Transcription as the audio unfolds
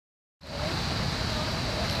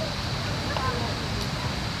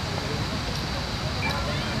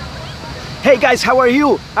Hey guys, how are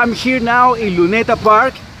you? I'm here now in Luneta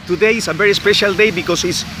Park. Today is a very special day because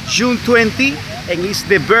it's June 20 and it's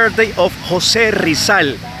the birthday of Jose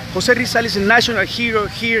Rizal. Jose Rizal is a national hero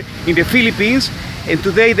here in the Philippines, and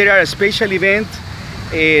today there are a special event,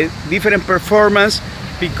 a different performance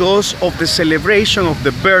because of the celebration of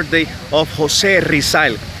the birthday of Jose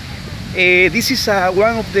Rizal. This is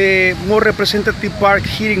one of the more representative parks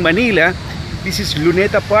here in Manila. This is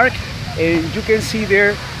Luneta Park, and you can see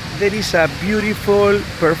there is a beautiful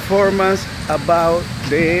performance about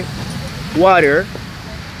the water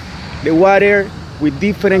with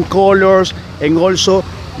different colors and also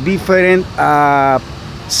different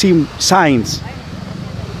signs.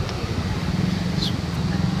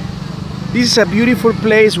 This is a beautiful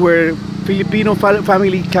place where Filipino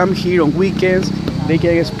family come here on weekends. They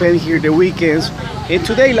can spend here the weekends. And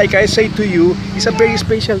today, like I say to you, it's a very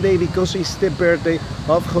special day because it's the birthday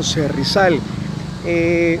of Jose Rizal.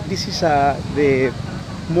 This is the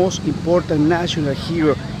most important national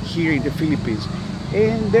hero here in the Philippines.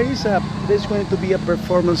 And there's going to be a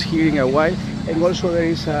performance here in a while. And also there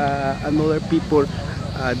is another people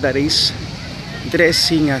that is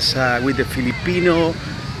dressing as with the Filipino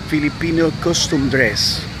costume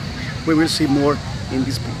dress. We will see more in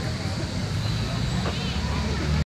this video.